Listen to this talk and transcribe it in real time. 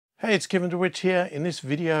Hey, it's Kevin DeWitch here. In this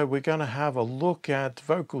video, we're going to have a look at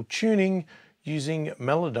vocal tuning using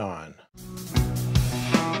Melodyne.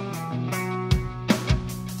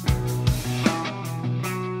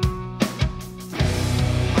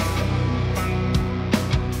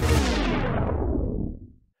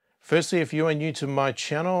 Firstly, if you are new to my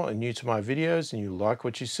channel and new to my videos and you like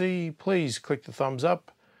what you see, please click the thumbs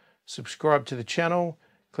up, subscribe to the channel,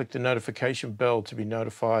 click the notification bell to be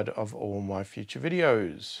notified of all my future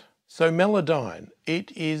videos. So Melodyne,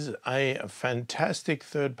 it is a fantastic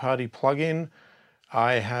third-party plugin.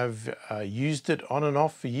 I have used it on and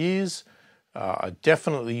off for years. I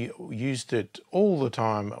definitely used it all the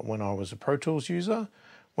time when I was a Pro Tools user.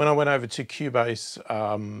 When I went over to Cubase,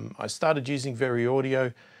 I started using Very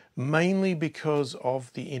Audio mainly because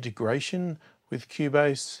of the integration with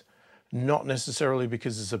Cubase, not necessarily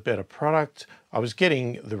because it's a better product. I was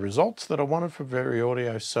getting the results that I wanted from Very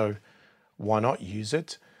Audio, so why not use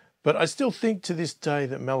it? But I still think to this day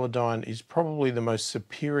that Melodyne is probably the most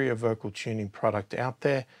superior vocal tuning product out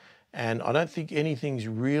there, and I don't think anything's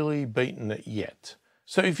really beaten it yet.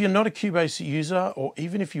 So if you're not a Cubase user, or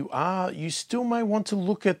even if you are, you still may want to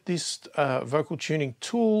look at this vocal tuning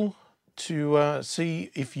tool to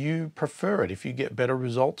see if you prefer it, if you get better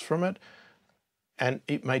results from it. And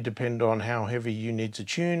it may depend on how heavy you need to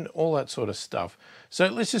tune, all that sort of stuff. So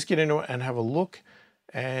let's just get into it and have a look,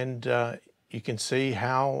 and you can see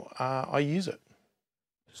how I use it.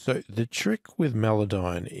 So the trick with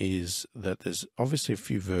Melodyne is that there's obviously a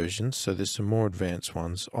few versions. So there's some more advanced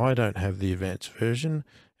ones. I don't have the advanced version,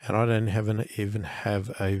 and I don't even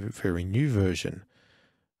have a very new version.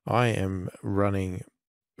 I am running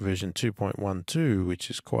version 2.12, which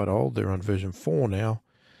is quite old. They're on version 4 now,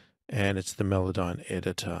 and it's the Melodyne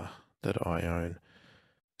editor that I own.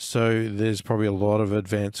 So there's probably a lot of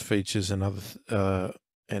advanced features and other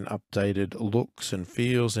and updated looks and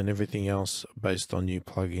feels and everything else based on new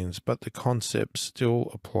plugins, but the concepts still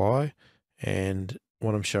apply, and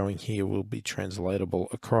what I'm showing here will be translatable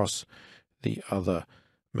across the other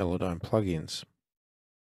Melodyne plugins.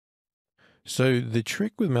 So the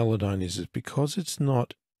trick with Melodyne is because it's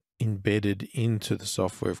not embedded into the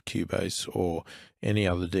software of Cubase or any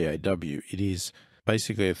other DAW, it is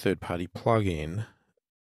basically a third-party plugin.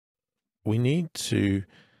 We need to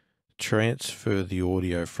transfer the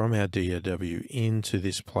audio from our DAW into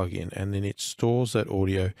this plugin, and then it stores that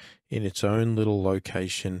audio in its own little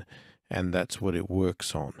location, and that's what it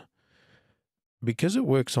works on. Because it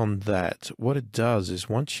works on that, what it does is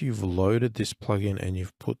once you've loaded this plugin and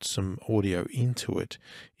you've put some audio into it,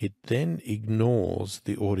 it then ignores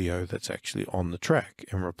the audio that's actually on the track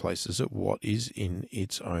and replaces it what is in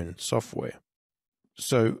its own software.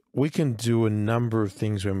 So we can do a number of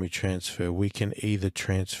things when we transfer. We can either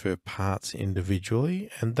transfer parts individually,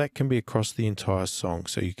 and that can be across the entire song.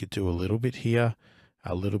 So you could do a little bit here,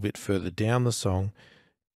 a little bit further down the song.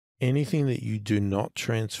 Anything that you do not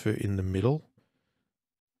transfer in the middle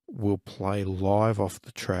will play live off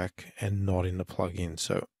the track and not in the plugin.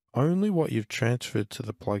 So only what you've transferred to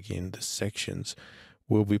the plugin, the sections,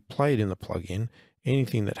 will be played in the plugin.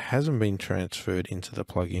 Anything that hasn't been transferred into the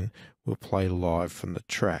plugin will play live from the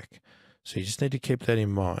track. So you just need to keep that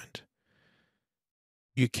in mind.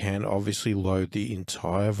 You can obviously load the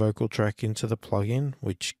entire vocal track into the plugin,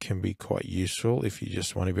 which can be quite useful if you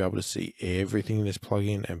just want to be able to see everything in this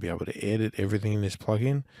plugin and be able to edit everything in this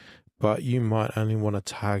plugin. But you might only want to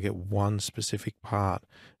target one specific part.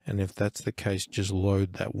 And if that's the case, just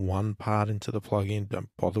load that one part into the plugin. Don't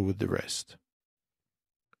bother with the rest.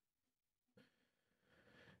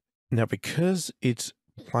 Now, because it's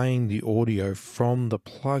playing the audio from the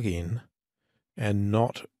plugin and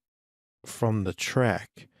not from the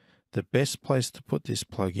track, the best place to put this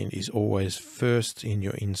plugin is always first in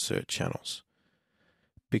your insert channels.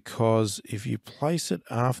 Because if you place it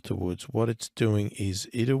afterwards, what it's doing is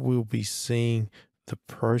it will be seeing the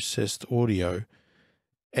processed audio.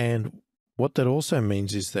 And what that also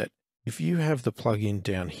means is that if you have the plugin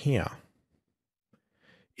down here,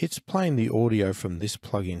 it's playing the audio from this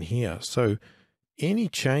plugin here. So any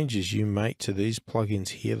changes you make to these plugins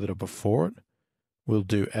here that are before it will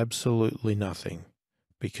do absolutely nothing,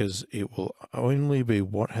 because it will only be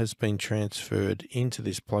what has been transferred into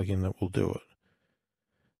this plugin that will do it.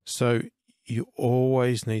 So you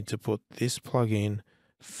always need to put this plugin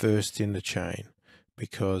first in the chain,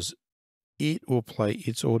 because it will play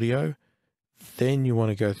its audio. Then you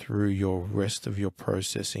want to go through your rest of your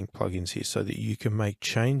processing plugins here so that you can make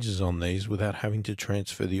changes on these without having to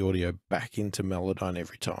transfer the audio back into Melodyne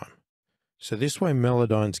every time. So this way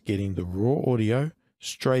Melodyne's getting the raw audio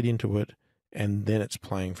straight into it, and then it's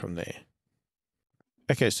playing from there.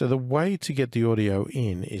 Okay, so the way to get the audio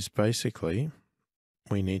in is basically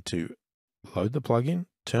we need to load the plugin,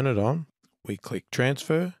 turn it on, we click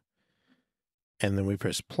transfer, and then we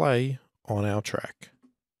press play on our track.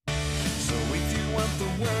 So if you want the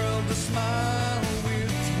world to smile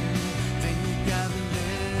with you, then you gotta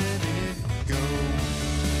let it go.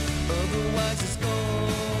 Otherwise it's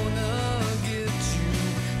gonna get you.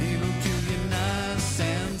 It'll kill you nice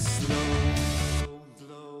and slow.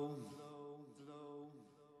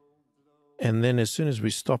 And then as soon as we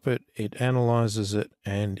stop it, it analyzes it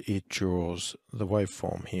and it draws the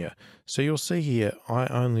waveform here. So you'll see here, I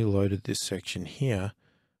only loaded this section here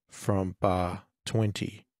from bar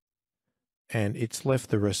 20 and it's left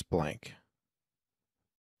the rest blank.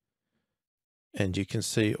 And you can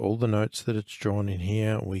see all the notes that it's drawn in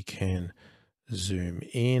here. We can zoom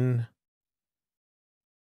in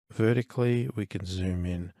vertically, we can zoom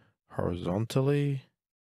in horizontally.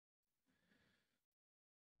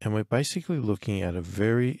 And we're basically looking at a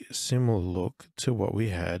very similar look to what we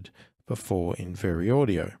had before in Very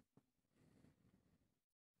Audio.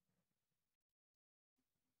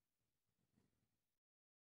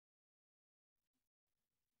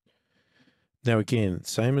 Now again,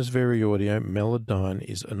 same as Very Audio, Melodyne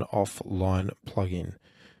is an offline plugin.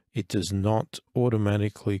 It does not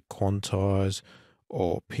automatically quantize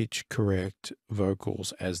or pitch correct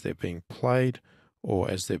vocals as they're being played or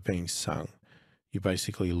as they're being sung. You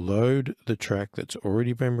basically load the track that's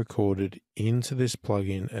already been recorded into this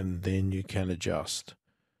plugin and then you can adjust.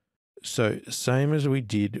 So same as we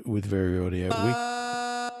did with Very Audio,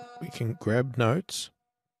 we can grab notes,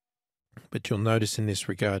 but you'll notice in this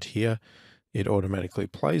regard here, it automatically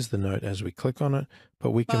plays the note as we click on it,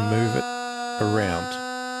 but we can move it around.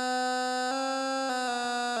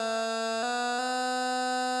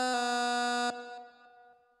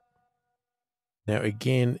 Now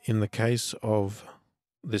again, in the case of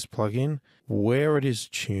this plugin, where it is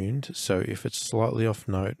tuned, so if it's slightly off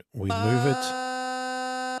note, we move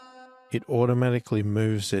it. It automatically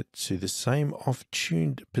moves it to the same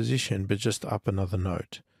off-tuned position, but just up another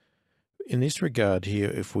note. In this regard here,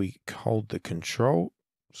 if we hold the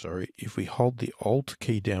if we hold the Alt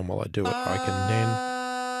key down while I do it, I can then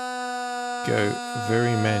go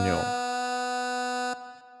very manual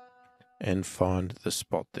and find the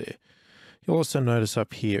spot there. You'll also notice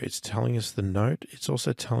up here, it's telling us the note. It's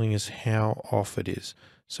also telling us how off it is.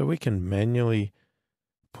 So we can manually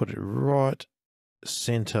put it right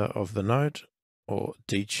center of the note or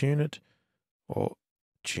detune it or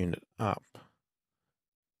tune it up.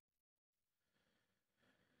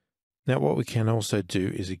 Now what we can also do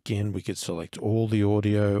is, again, we could select all the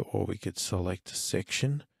audio or we could select a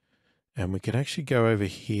section, and we could actually go over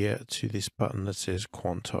here to this button that says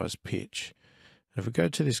quantize pitch. If we go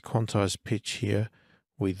to this quantize pitch here,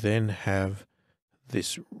 we then have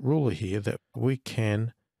this ruler here that we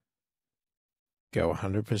can go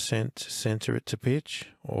 100% to center it to pitch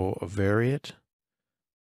or vary it.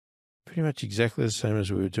 Pretty much exactly the same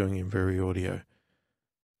as we were doing in Very Audio.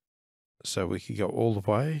 So we could go all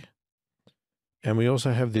the way. And we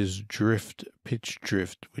also have this drift, pitch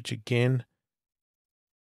drift, which again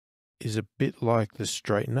is a bit like the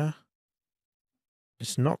straightener.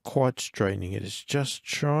 It's not quite straightening it. It's just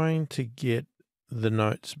trying to get the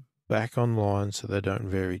notes back on line so they don't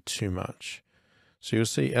vary too much. So you'll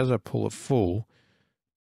see as I pull it full,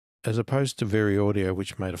 as opposed to Very Audio,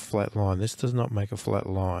 which made a flat line, this does not make a flat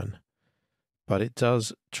line, but it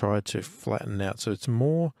does try to flatten out. So it's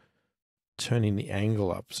more turning the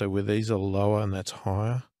angle up. So where these are lower and that's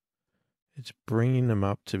higher, it's bringing them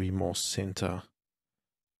up to be more center.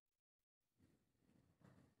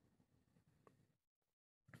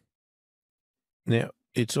 Now,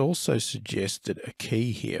 it's also suggested a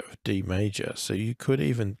key here of D major. So you could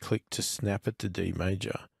even click to snap it to D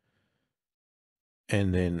major.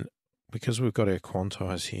 And then because we've got our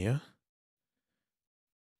quantize here,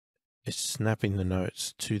 it's snapping the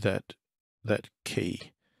notes to that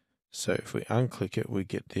key. So if we unclick it, we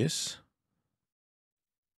get this.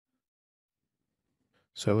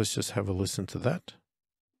 So let's just have a listen to that.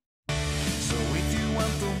 So if you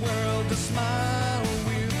want the world to smile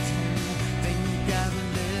with you, then you gotta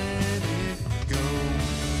let it go.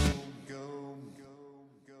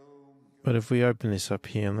 But if we open this up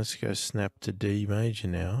here and let's go snap to D major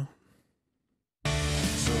now. So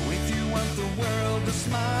if you want the world to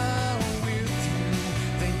smile with you,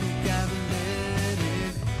 then you gotta let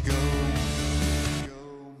it go.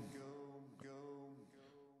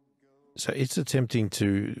 So it's attempting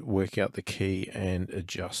to work out the key and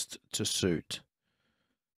adjust to suit.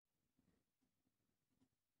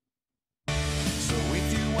 So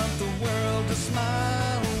if you want the world to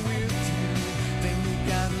smile with you, then you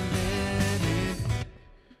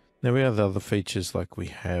Now we have the other features, like we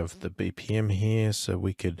have the BPM here, so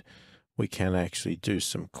we can actually do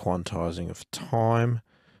some quantizing of time.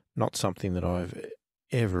 Not something that I've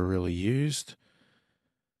ever really used.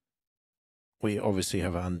 We obviously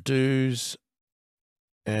have undos,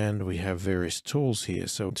 and we have various tools here.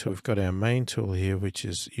 So we've got our main tool here, which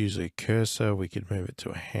is usually a cursor. We could move it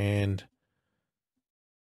to a hand.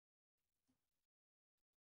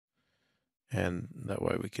 And that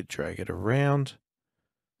way we could drag it around.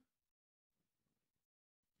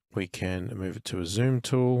 We can move it to a zoom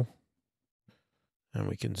tool, and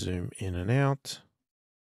we can zoom in and out.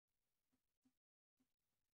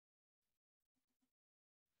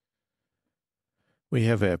 We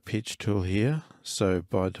have our pitch tool here. So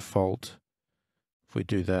by default, if we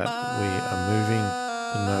do that, we are moving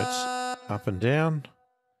the notes up and down.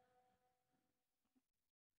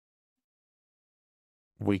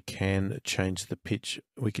 We can change the pitch.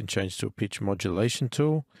 We can change to a pitch modulation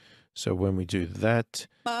tool. So when we do that,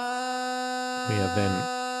 we are then...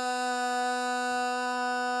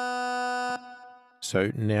 So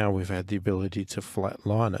now we've had the ability to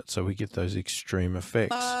flatline it, so we get those extreme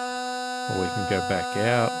effects. Or we can go back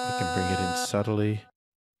out, we can bring it in subtly.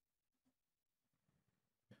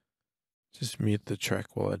 Just mute the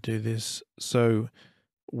track while I do this. So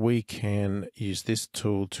we can use this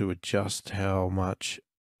tool to adjust how much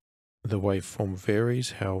the waveform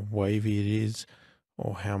varies, how wavy it is,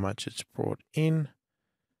 or how much it's brought in.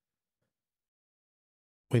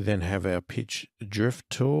 We then have our pitch drift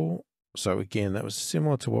tool. So again, that was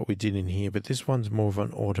similar to what we did in here, but this one's more of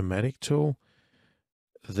an automatic tool.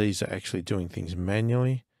 These are actually doing things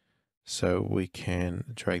manually. So we can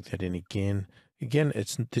drag that in again. Again,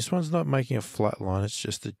 this one's not making a flat line, it's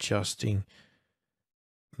just adjusting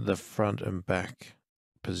the front and back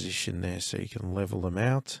position there so you can level them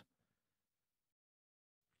out.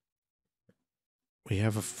 We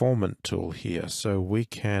have a formant tool here, so we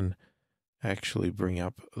can actually bring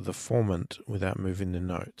up the formant without moving the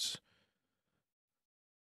notes.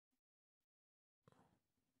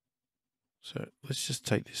 So let's just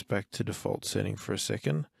take this back to default setting for a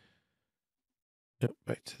second. Yep,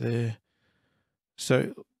 back to there.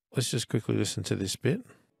 So let's just quickly listen to this bit.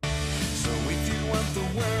 So if you want the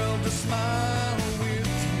world to smile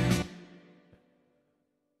with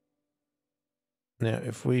you. Now,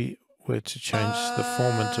 if we were to change the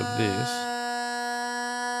formant of this,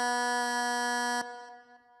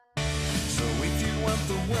 So if you want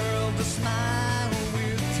the world to smile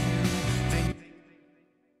with you, then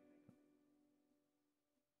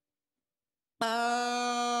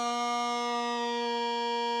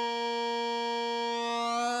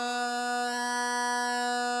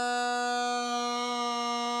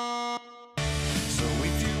So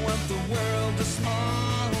if you want the world to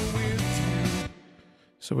smile with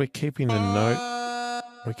you. so we're keeping the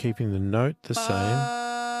note the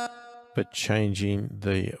same, but changing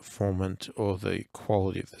the formant or the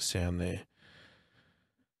quality of the sound there.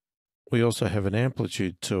 We also have an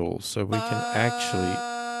amplitude tool, so we can actually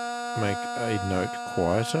make a note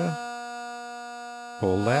quieter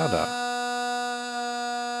or louder.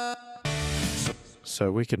 So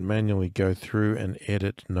we can manually go through and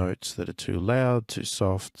edit notes that are too loud, too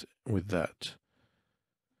soft with that.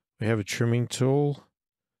 We have a trimming tool.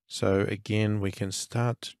 So again, we can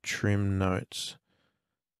start to trim notes.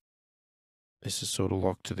 This is sort of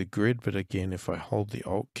locked to the grid, but again, if I hold the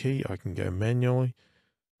Alt key, I can go manually.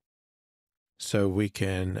 So we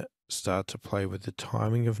can start to play with the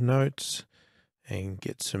timing of notes and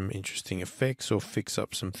get some interesting effects or fix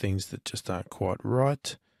up some things that just aren't quite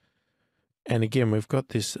right. And again, we've got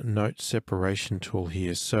this note separation tool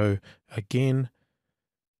here. So again,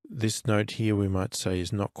 this note here we might say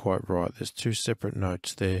is not quite right. There's two separate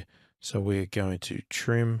notes there. So we're going to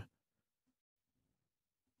trim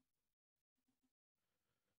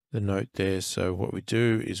the note there. So what we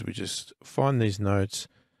do is we just find these notes,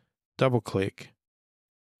 double click,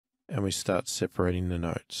 and we start separating the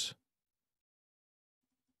notes.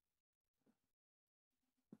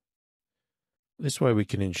 This way we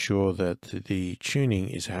can ensure that the tuning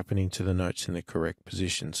is happening to the notes in the correct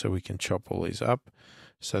position. So we can chop all these up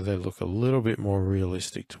so they look a little bit more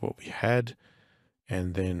realistic to what we had.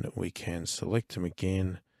 And then we can select them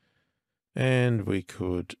again, and we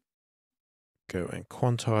could go and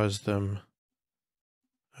quantize them.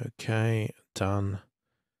 Okay, done.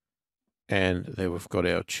 And there we've got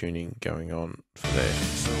our tuning going on for there.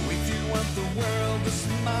 So if you want the world to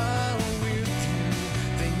smile with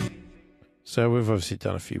you, then So we've obviously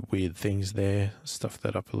done a few weird things there, stuffed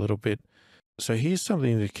that up a little bit. So here's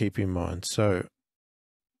something to keep in mind. So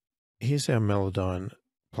here's our Melodyne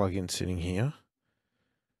plugin sitting here.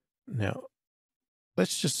 Now,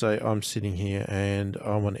 let's just say I'm sitting here and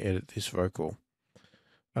I want to edit this vocal.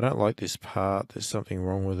 I don't like this part. There's something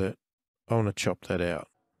wrong with it. I want to chop that out.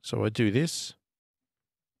 So I do this.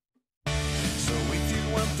 So if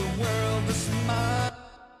you want the world to smile,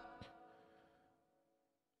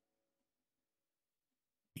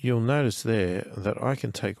 You'll notice there that I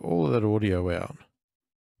can take all of that audio out.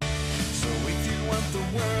 so if you want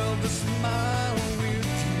the world to smile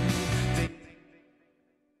with you,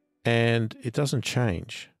 And it doesn't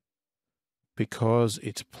change because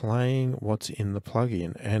it's playing what's in the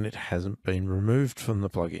plugin and it hasn't been removed from the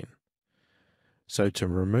plugin. So to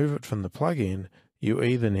remove it from the plugin, you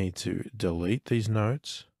either need to delete these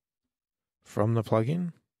notes from the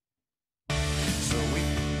plugin, so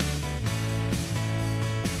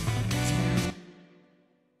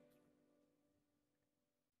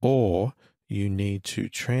or you need to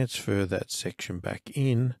transfer that section back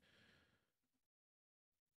in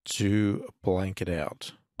to blank it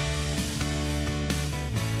out.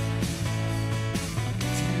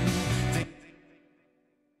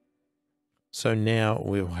 So now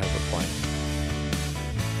we'll have a blank.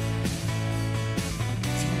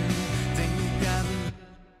 then you gotta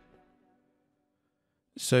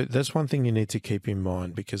So that's one thing you need to keep in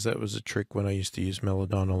mind, because that was a trick when I used to use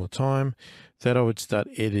Melodyne all the time, that I would start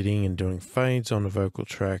editing and doing fades on a vocal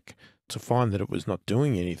track to find that it was not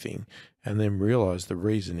doing anything, and then realize the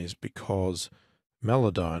reason is because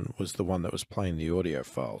Melodyne was the one that was playing the audio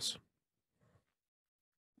files.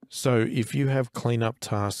 So if you have cleanup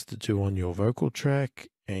tasks to do on your vocal track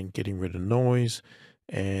and getting rid of noise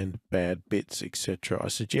and bad bits, etc., I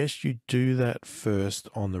suggest you do that first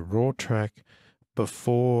on the raw track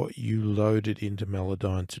before you load it into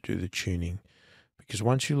Melodyne to do the tuning. Because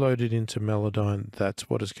once you load it into Melodyne, that's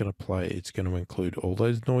what it's going to play. It's going to include all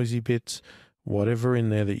those noisy bits. Whatever in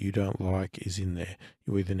there that you don't like is in there.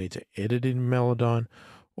 You either need to edit in Melodyne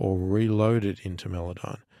or reload it into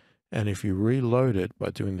Melodyne. And if you reload it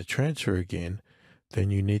by doing the transfer again, then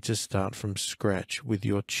you need to start from scratch with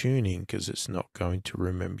your tuning, because it's not going to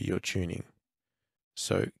remember your tuning.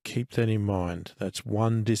 So keep that in mind. That's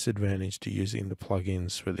one disadvantage to using the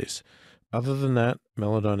plugins for this. Other than that,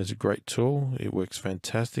 Melodyne is a great tool. It works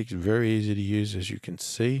fantastic. It's very easy to use, as you can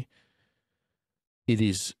see. It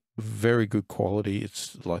is very good quality.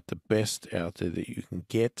 It's like the best out there that you can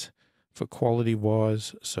get for quality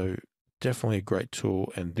wise. So definitely a great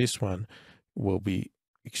tool. And this one will be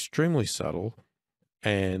extremely subtle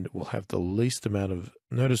and will have the least amount of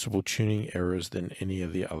noticeable tuning errors than any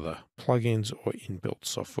of the other plugins or inbuilt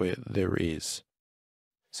software there is.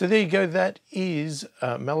 So there you go. That is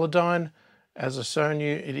Melodyne. As I've shown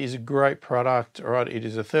you, it is a great product. All right, it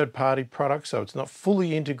is a third-party product, so it's not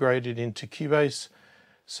fully integrated into Cubase.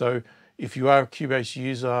 So if you are a Cubase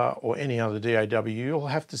user or any other DAW, you'll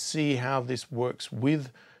have to see how this works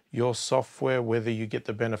with your software, whether you get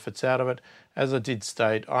the benefits out of it. As I did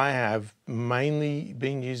state, I have mainly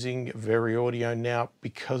been using Very Audio now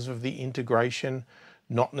because of the integration,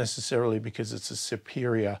 not necessarily because it's a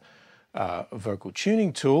superior vocal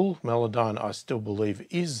tuning tool. Melodyne, I still believe,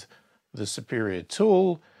 is the superior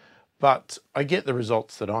tool, but I get the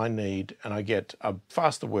results that I need and I get a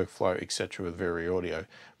faster workflow, etc. with Very Audio.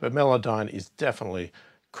 But Melodyne is definitely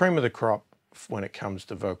cream of the crop when it comes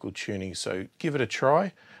to vocal tuning, so give it a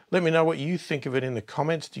try. Let me know what you think of it in the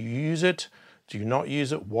comments. Do you use it? Do you not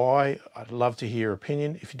use it? Why? I'd love to hear your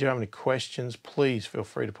opinion. If you do have any questions, please feel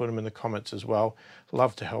free to put them in the comments as well.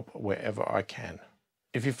 Love to help wherever I can.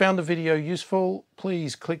 If you found the video useful,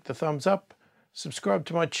 please click the thumbs up, subscribe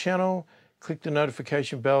to my channel, click the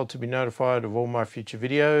notification bell to be notified of all my future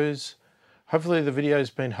videos. Hopefully the video has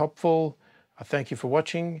been helpful. I thank you for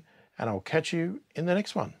watching, and I'll catch you in the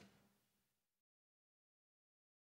next one.